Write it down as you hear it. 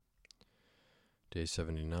Day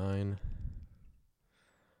 79.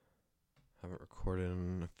 Haven't recorded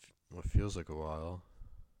in what feels like a while.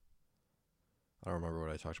 I don't remember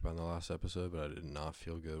what I talked about in the last episode, but I did not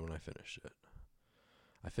feel good when I finished it.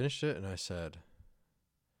 I finished it and I said,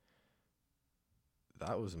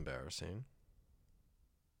 that was embarrassing.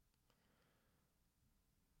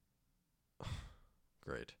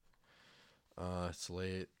 Great. It's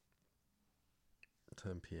late.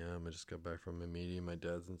 10 p.m. I just got back from a meeting. My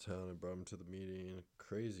dad's in town. I brought him to the meeting.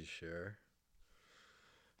 Crazy share.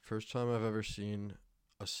 First time I've ever seen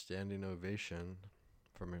a standing ovation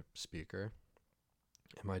from a speaker.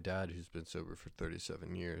 And my dad, who's been sober for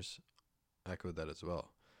 37 years, echoed that as well.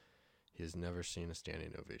 He has never seen a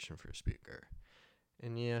standing ovation for a speaker.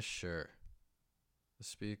 And yeah, sure. The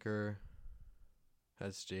speaker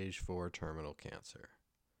had stage 4 terminal cancer.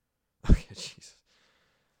 Okay, Jesus.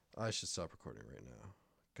 I should stop recording right now.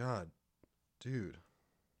 God, dude.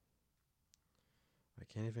 I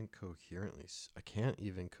can't even coherently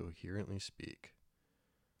speak.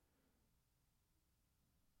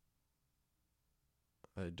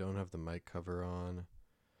 I don't have the mic cover on,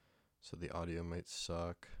 so the audio might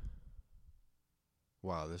suck.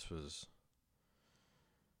 Wow, this was...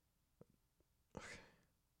 Okay.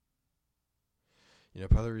 You know,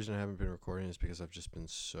 part of the reason I haven't been recording is because I've just been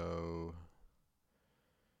so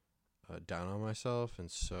down on myself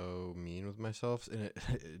and so mean with myself. And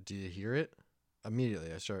do you hear it?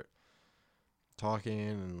 Immediately I start talking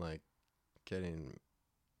and like getting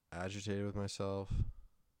agitated with myself.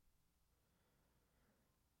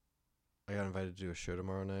 I got invited to do a show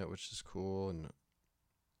tomorrow night, which is cool, and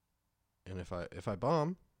if I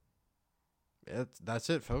bomb, that's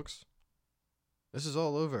it, folks. This is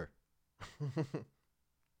all over.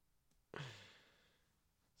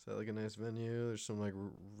 Is that like a nice venue? There's some like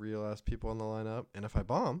real ass people on the lineup, and if I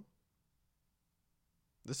bomb,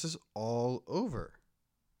 this is all over.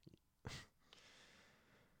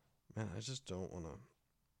 Man, I just don't want to.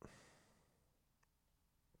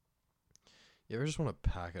 You ever just want to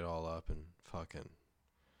pack it all up and fucking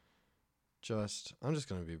I'm just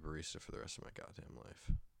going to be a barista for the rest of my goddamn life.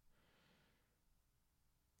 And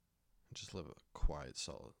just live in quiet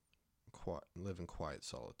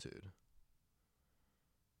solitude.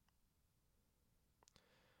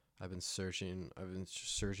 I've been searching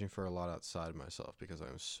for a lot outside myself because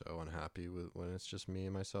I'm so unhappy with when it's just me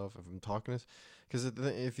and myself. If I'm talking to, because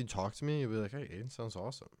if you talk to me, you'll be like, hey, Aiden sounds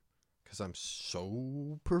awesome. Because I'm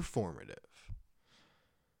so performative.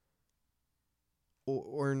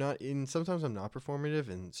 Or not, and sometimes I'm not performative,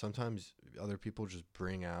 and sometimes other people just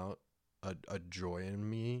bring out a joy in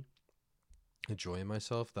me, a joy in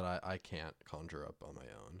myself that I can't conjure up on my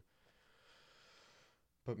own.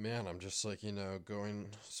 But man, I'm just like,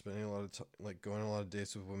 spending a lot of time, like going on a lot of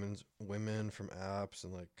dates with women from apps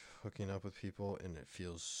and like hooking up with people, and it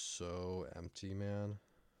feels so empty, man.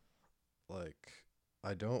 Like,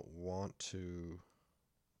 I don't want to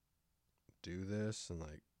do this and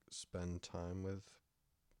like spend time with,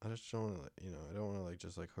 I just don't want to, I don't want to like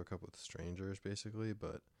just like hook up with strangers basically,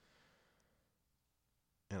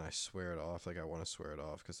 and I swear it off, like I want to swear it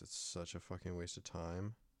off because it's such a fucking waste of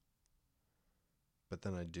time. But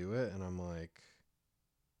then I do it and I'm like,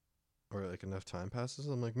 or like enough time passes,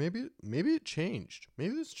 I'm like, maybe it changed.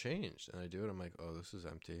 Maybe this changed. And I do it, I'm like, oh, this is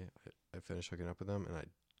empty. I finish hooking up with them and I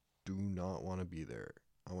do not want to be there.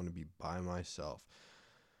 I want to be by myself.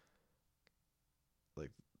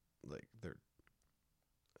 Like they're...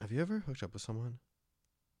 Have you ever hooked up with someone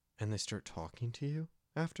and they start talking to you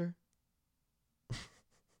after?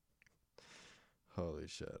 Holy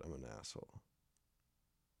shit, I'm an asshole.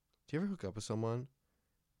 Do you ever hook up with someone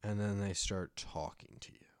and then they start talking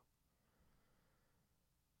to you?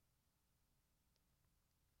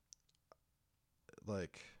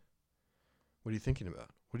 Like, what are you thinking about?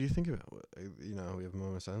 What do you think about? We have a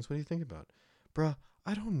moment of silence. What do you think about? Bruh,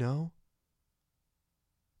 I don't know.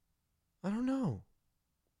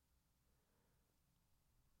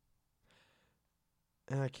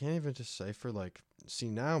 And I can't even decipher, like, see,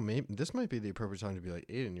 now maybe this might be the appropriate time to be like,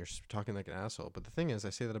 Aiden, you're talking like an asshole. But the thing is, I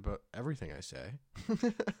say that about everything I say.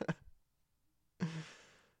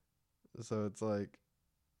 So it's like,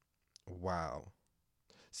 wow.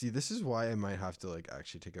 See, this is why I might have to like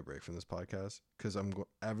actually take a break from this podcast, because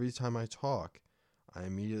every time I talk, I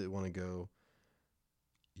immediately want to go,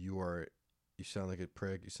 you sound like a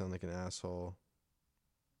prick, you sound like an asshole.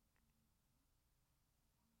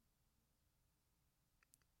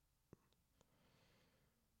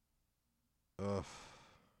 Ugh.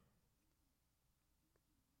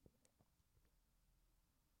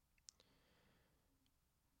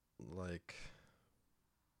 Like,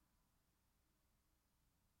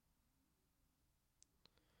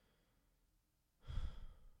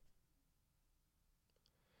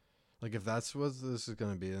 Like, if that's what this is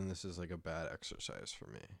going to be, then this is, like, a bad exercise for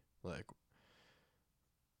me. Like,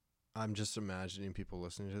 I'm just imagining people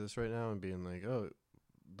listening to this right now and being like, oh,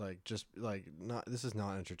 like, just, like, not, this is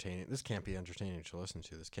not entertaining. This can't be entertaining to listen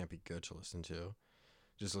to. This can't be good to listen to.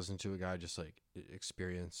 Just listen to a guy just, like,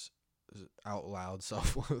 experience out loud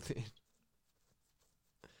self-loathing.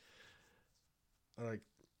 Like,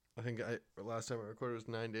 I think last time I recorded was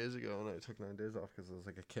 9 days ago, and I took 9 days off because I was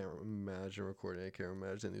like, I can't imagine recording. I can't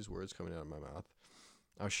imagine these words coming out of my mouth.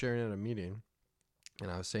 I was sharing at a meeting,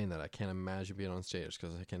 and I was saying that I can't imagine being on stage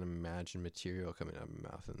because I can't imagine material coming out of my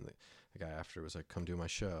mouth. And the guy after was like, come do my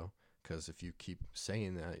show, because if you keep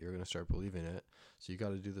saying that, you're going to start believing it. So you got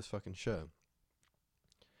to do this fucking show.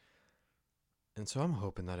 And so I'm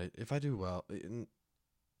hoping that if I do well, oh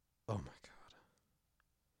my God.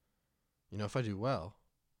 You know, if I do well,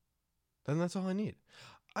 then that's all I need.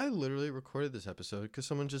 I literally recorded this episode because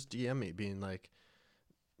someone just DM'd me being like,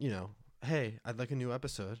 you know, hey, I'd like a new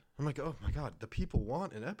episode. I'm like, oh my God, the people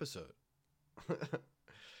want an episode.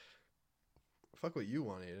 Fuck what you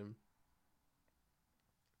want, Aiden.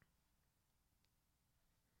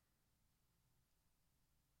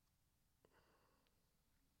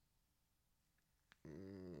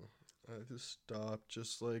 I just stopped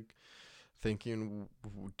just like thinking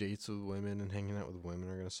dates with women and hanging out with women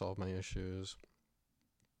are going to solve my issues.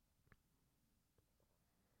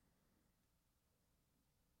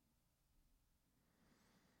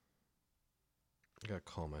 I gotta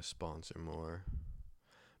call my sponsor more.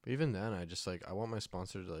 But even then, I want my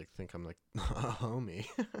sponsor to like think I'm like a homie,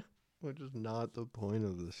 which is not the point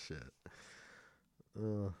of this shit.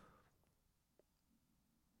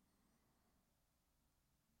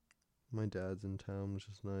 My dad's in town, which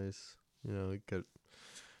is nice. You know,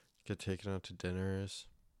 get taken out to dinners.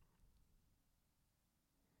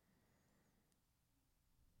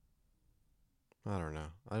 I don't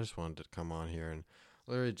know. I just wanted to come on here and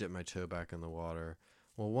literally dip my toe back in the water.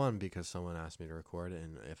 Well, one, because someone asked me to record it,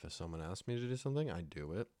 and if someone asked me to do something, I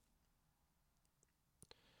do it.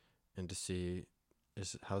 And to see,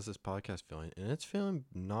 how's this podcast feeling? And it's feeling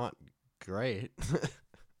not great.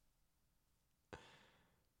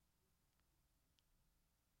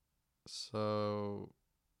 So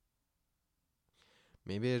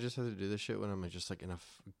maybe I just have to do this shit when I'm just like in a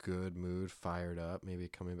good mood, fired up. Maybe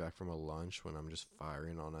coming back from a lunch when I'm just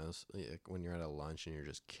firing on us. Like when you're at a lunch and you're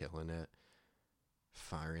just killing it,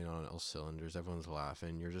 firing on all cylinders. Everyone's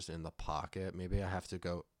laughing. You're just in the pocket. Maybe I have to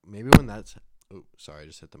go. Maybe when that's. Oh, sorry, I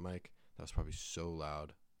just hit the mic. That was probably so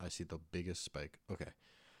loud. I see the biggest spike. Okay.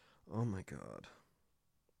 Oh my God.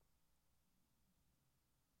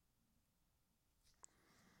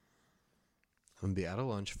 I'm gonna be at a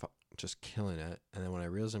lunch, just killing it, and then when I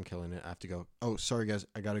realize I'm killing it, I have to go. Oh, sorry guys,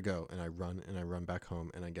 I gotta go, and I run back home,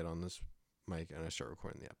 and I get on this mic and I start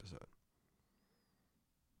recording the episode.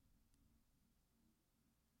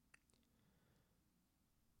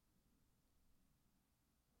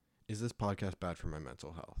 Is this podcast bad for my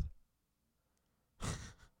mental health?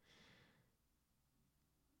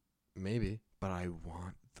 Maybe, but I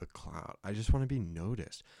want the clout. I just want to be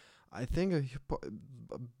noticed. I think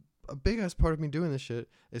a big ass part of me doing this shit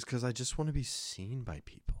is because I just want to be seen by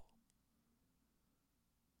people.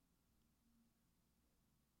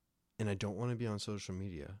 And I don't want to be on social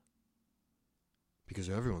media because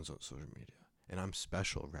everyone's on social media. And I'm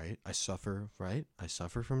special, right? I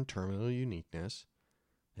suffer from terminal uniqueness.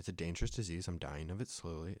 It's a dangerous disease. I'm dying of it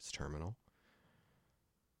slowly. It's terminal.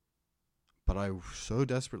 But I so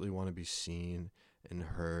desperately want to be seen and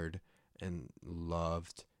heard and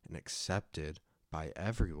loved and accepted by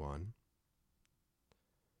everyone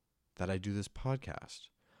that I do this podcast.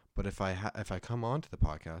 But if I come onto the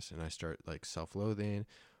podcast and I start like self-loathing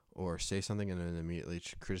or say something and then immediately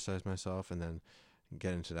criticize myself and then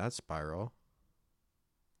get into that spiral,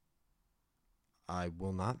 I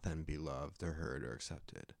will not then be loved or heard or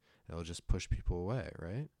accepted. It'll just push people away,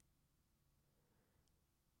 right?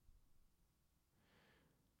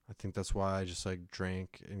 I think that's why I just like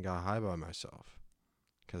drank and got high by myself.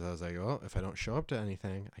 Because I was like, well, if I don't show up to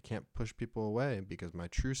anything, I can't push people away because my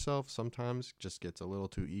true self sometimes just gets a little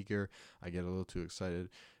too eager. I get a little too excited.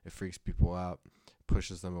 It freaks people out,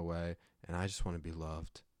 pushes them away. And I just want to be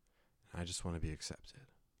loved. I just want to be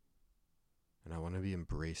accepted. And I want to be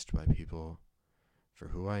embraced by people for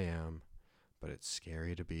who I am. But it's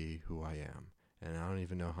scary to be who I am. And I don't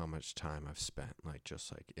even know how much time I've spent like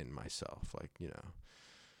just like in myself. Like, you know.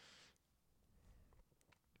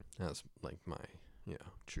 That's like my, you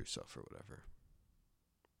know, true self or whatever.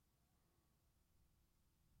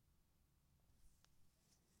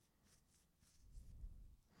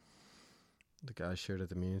 the guy shared at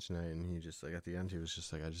the meeting tonight, and he just like at the end he was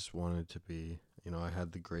just like, I just wanted to be, I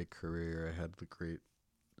had the great career, I had the great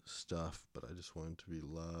stuff, but I just wanted to be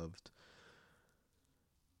loved.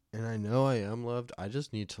 And I know I am loved. I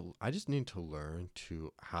just need to learn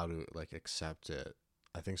to how to like accept it.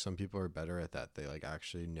 I think some people are better at that. They like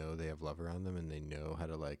actually know they have love around them and they know how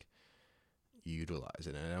to like utilize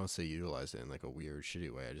it. And I don't say utilize it in like a weird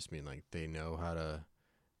shitty way. I just mean like they know how to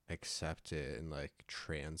accept it and like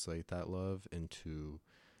translate that love into,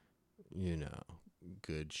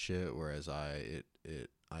 good shit, whereas I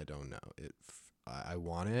don't know. I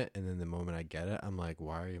want it, and then the moment I get it, I'm like,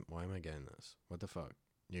 why am I getting this? What the fuck?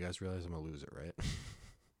 You guys realize I'm a loser, right?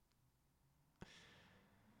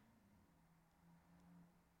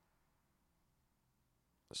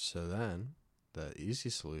 So then, the easy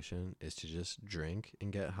solution is to just drink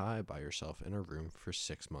and get high by yourself in a room for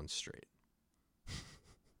 6 months straight.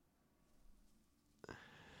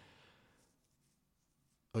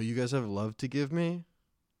 Oh, you guys have love to give me?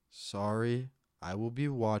 Sorry, I will be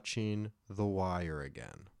watching The Wire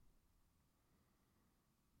again.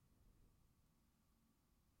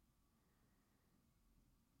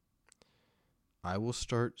 I will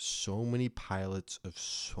start so many pilots of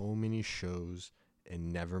so many shows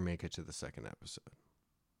and never make it to the second episode.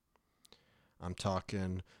 I'm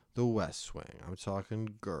talking The West Wing. I'm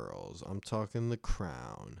talking Girls. I'm talking The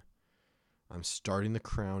Crown. I'm starting The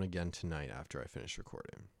Crown again tonight after I finish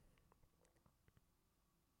recording.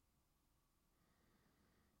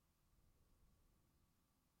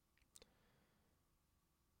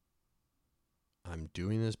 I'm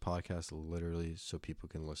doing this podcast literally so people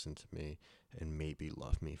can listen to me and maybe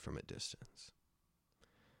love me from a distance.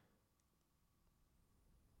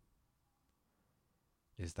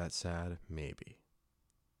 Is that sad? Maybe.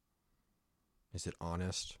 Is it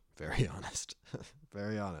honest? Very honest.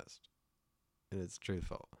 Very honest. And it's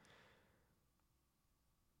truthful.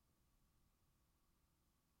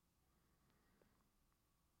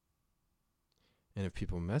 And if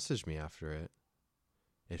people message me after it,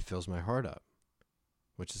 it fills my heart up,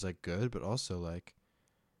 which is like good, but also like,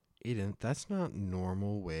 Aiden, that's not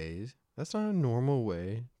normal ways. That's not a normal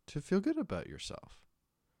way to feel good about yourself.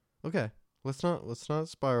 Okay, let's not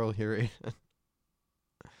spiral here, Aiden.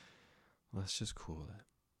 Let's just cool it.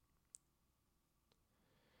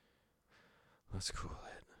 Let's cool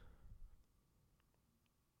it.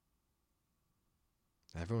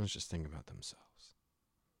 Everyone's just thinking about themselves.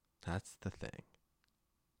 That's the thing.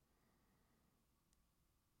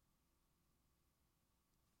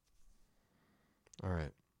 All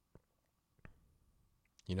right.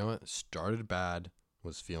 You know what? Started bad.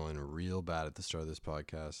 Was feeling real bad at the start of this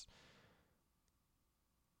podcast.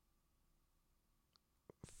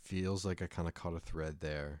 Feels like I kind of caught a thread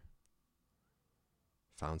there.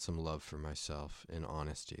 Found some love for myself in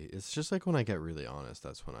honesty. It's just like when I get really honest,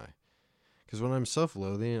 that's when because when I'm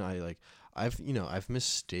self-loathing, I've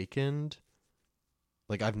mistaken,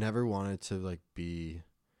 like I've never wanted to like be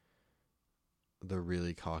the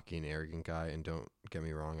really cocky and arrogant guy, and don't get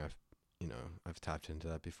me wrong, I've tapped into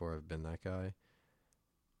that before. I've been that guy.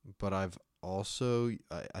 But I've also,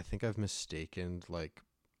 I think I've mistaken like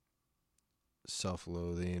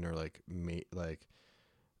self-loathing or like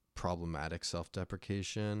problematic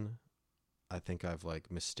self-deprecation. I think I've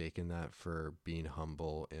like mistaken that for being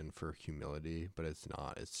humble and for humility, but it's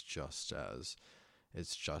not. It's just as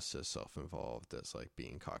self-involved as like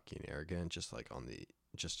being cocky and arrogant, just like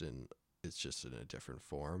it's just in a different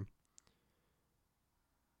form.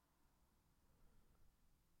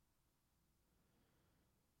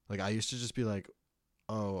 Like I used to just be like,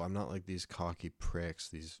 "Oh, I'm not like these cocky pricks,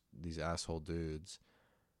 these asshole dudes.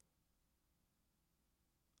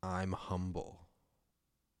 I'm humble.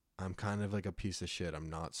 I'm kind of like a piece of shit. I'm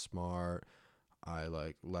not smart. I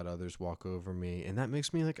like let others walk over me, and that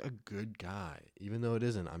makes me like a good guy, even though it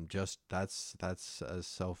isn't. I'm just that's as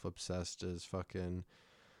self-obsessed as fucking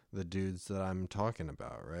the dudes that I'm talking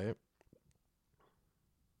about, right?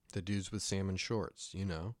 The dudes with salmon shorts.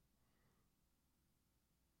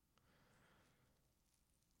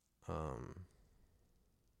 Um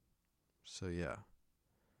so yeah.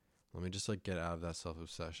 Let me just like get out of that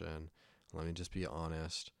self-obsession. Let me just be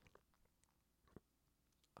honest.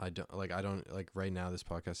 I don't right now this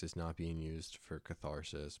podcast is not being used for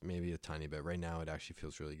catharsis, maybe a tiny bit. Right now it actually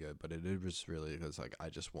feels really good, but it was really because like I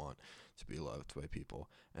just want to be loved by people,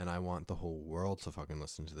 and I want the whole world to fucking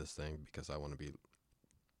listen to this thing because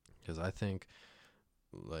I think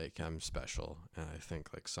like I'm special, and I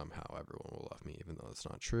think like somehow everyone will love me even though it's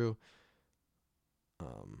not true.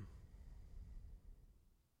 Um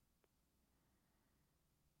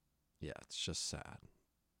yeah, it's just sad.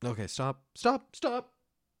 Okay, stop.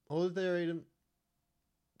 Hold it there, Aiden.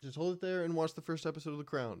 Just hold it there and watch the first episode of The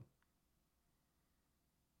Crown.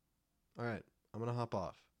 Alright, I'm going to hop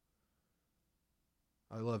off.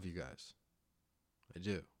 I love you guys. I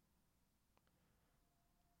do.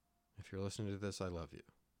 If you're listening to this, I love you.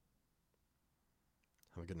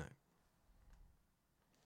 Have a good night.